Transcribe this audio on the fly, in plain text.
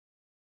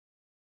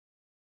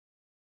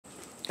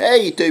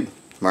Hey YouTube,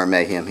 Martin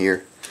Mayhem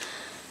here.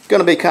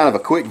 Going to be kind of a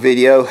quick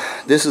video.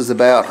 This is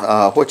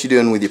about what you're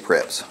doing with your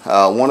preps.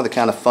 One of the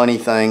kind of funny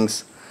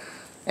things,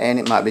 and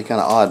it might be kind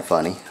of odd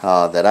funny,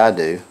 that I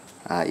do.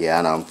 Yeah,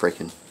 I know I'm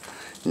freaking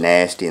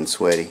nasty and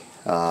sweaty.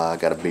 I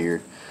got a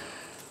beard.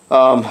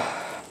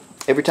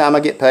 Every time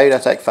I get paid, I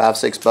take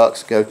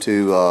 $5-6, go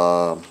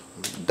to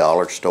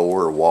dollar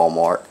store or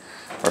Walmart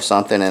or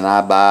something, and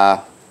I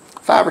buy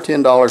 $5 or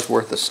 $10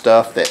 worth of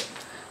stuff that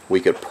we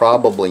could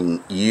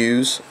probably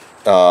use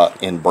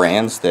in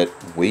brands that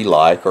we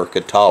like or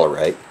could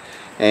tolerate.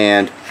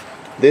 And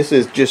this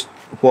is just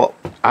what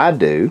I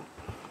do.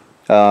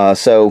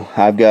 So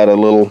I've got a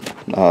little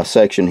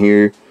section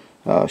here,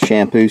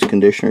 shampoos,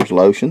 conditioners,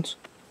 lotions,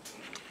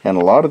 and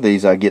a lot of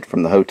these I get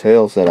from the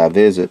hotels that I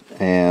visit,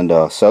 and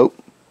soap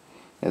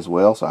as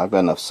well. So I've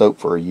got enough soap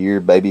for a year.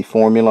 Baby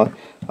formula.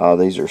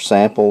 These are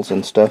samples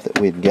and stuff that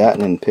we've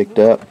gotten and picked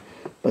up,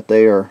 but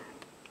they are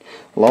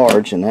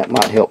large, and that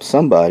might help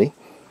somebody.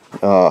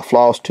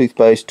 Floss,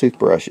 toothpaste,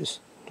 toothbrushes,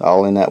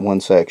 all in that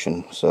one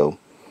section. So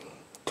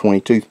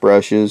 20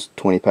 toothbrushes,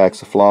 20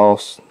 packs of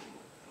floss,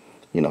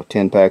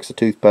 10 packs of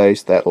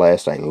toothpaste. That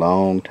lasts a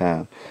long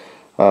time.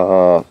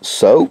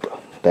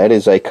 Soap, that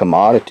is a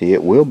commodity.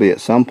 It will be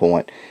at some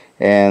point.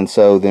 And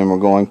so then we're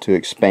going to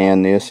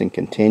expand this and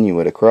continue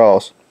it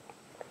across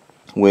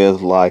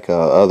with like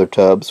other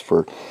tubs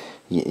for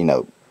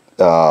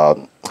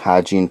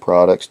hygiene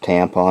products,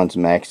 tampons,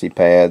 maxi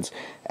pads,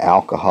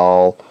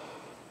 alcohol,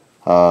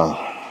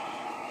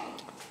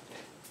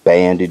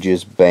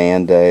 bandages,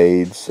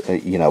 band-aids,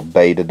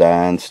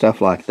 betadine,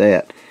 stuff like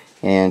that,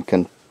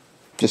 and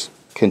just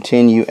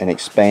continue and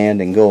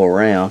expand and go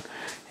around.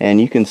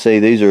 And you can see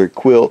these are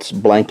quilts,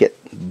 blanket,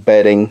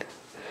 bedding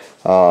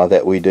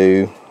that we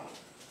do.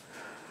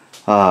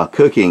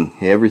 Cooking,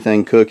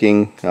 everything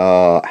cooking,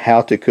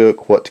 how to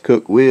cook, what to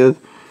cook with,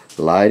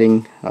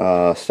 lighting,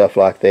 stuff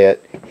like that,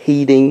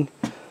 heating.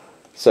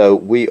 So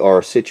we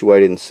are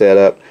situated and set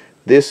up.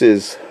 This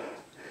is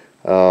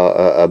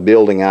a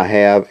building I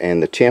have,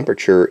 and the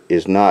temperature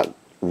is not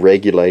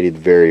regulated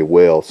very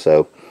well,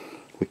 so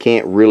we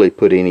can't really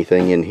put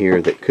anything in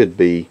here that could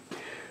be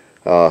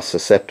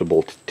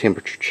susceptible to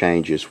temperature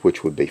changes,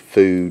 which would be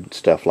food,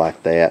 stuff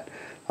like that.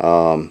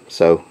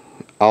 So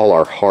all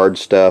our hard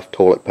stuff,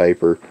 toilet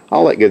paper,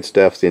 all that good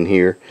stuff's in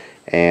here,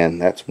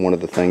 and that's one of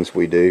the things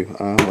we do.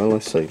 Well,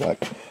 let's see,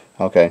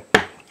 okay,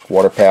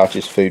 water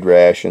pouches, food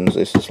rations.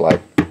 This is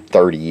like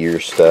 30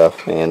 years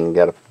stuff, and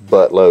got a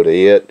buttload of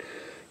it.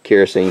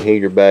 Kerosene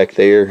heater back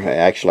there.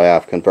 Actually,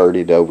 I've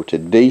converted over to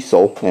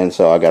diesel, and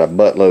so I got a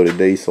buttload of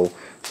diesel.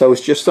 So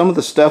it's just some of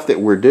the stuff that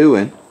we're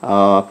doing,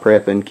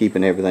 prepping,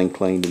 keeping everything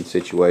cleaned and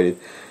situated.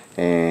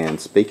 And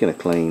speaking of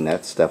clean,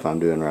 that's stuff I'm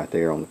doing right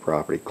there on the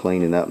property,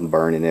 cleaning up and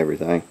burning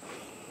everything.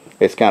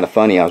 It's kind of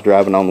funny, I was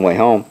driving on the way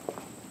home,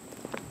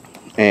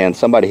 and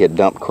somebody had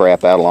dumped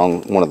crap out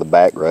along one of the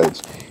back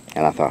roads,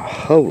 and I thought,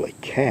 holy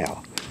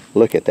cow,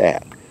 look at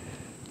that.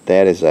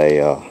 That is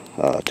a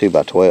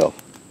 2x12.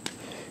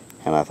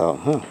 And I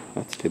thought,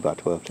 that's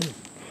 2x12 too.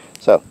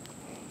 So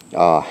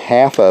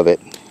half of it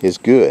is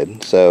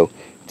good. So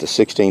it's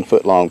a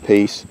 16-foot long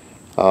piece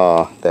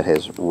that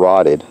has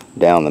rotted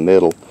down the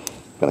middle.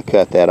 I'm going to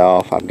cut that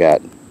off. I've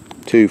got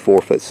 2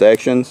 4-foot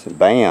sections.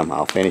 Bam,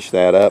 I'll finish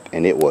that up,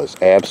 and it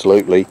was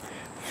absolutely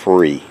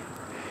free.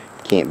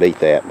 Can't beat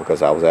that,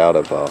 because I was out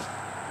of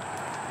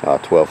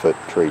 12-foot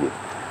treated.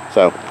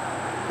 So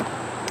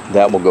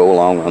that will go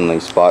along on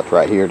these spots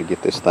right here to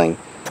get this thing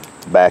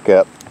back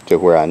up to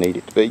where I need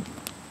it to be.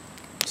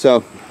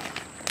 So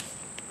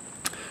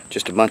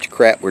just a bunch of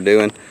crap we're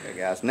doing. Okay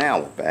guys, now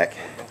we're back.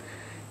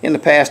 In the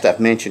past I've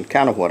mentioned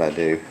kind of what I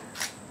do.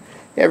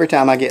 Every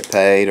time I get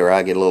paid or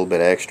I get a little bit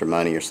of extra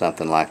money or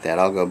something like that,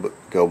 I'll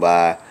go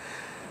buy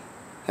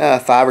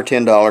 $5 or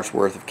 $10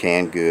 worth of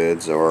canned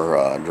goods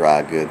or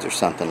dry goods or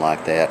something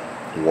like that.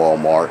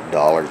 Walmart,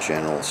 Dollar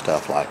General,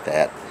 stuff like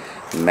that.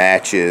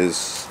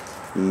 Matches,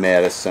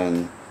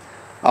 medicine,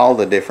 all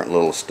the different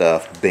little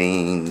stuff,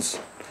 beans,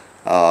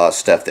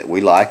 stuff that we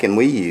like and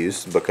we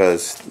use,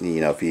 because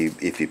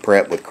if you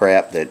prep with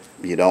crap that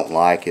you don't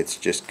like, it's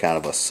just kind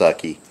of a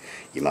sucky.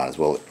 You might as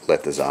well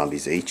let the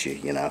zombies eat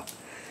you,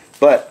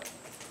 But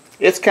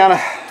it's kind of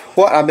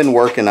what I've been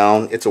working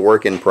on. It's a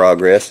work in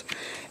progress,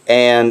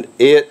 and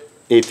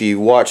if you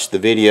watch the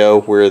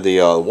video where the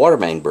water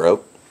main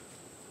broke,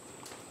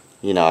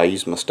 I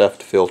used my stuff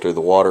to filter the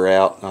water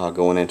out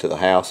going into the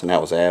house, and that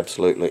was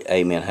absolutely,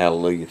 amen,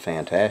 hallelujah,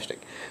 fantastic.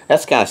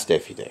 That's the kind of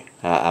stuff you do.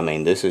 I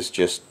mean, this is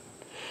just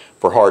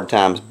for hard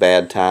times,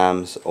 bad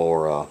times,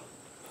 or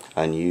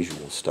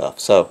unusual stuff.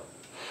 So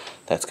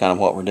that's kind of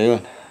what we're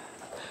doing.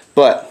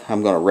 But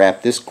I'm going to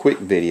wrap this quick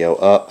video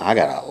up. I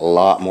got a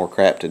lot more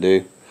crap to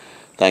do.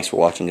 Thanks for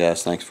watching,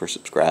 guys. Thanks for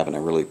subscribing. I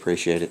really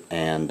appreciate it.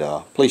 And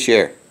please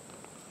share.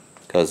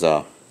 Because,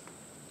 well,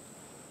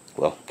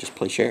 just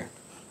please share.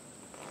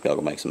 Y'all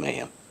go make some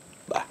mayhem.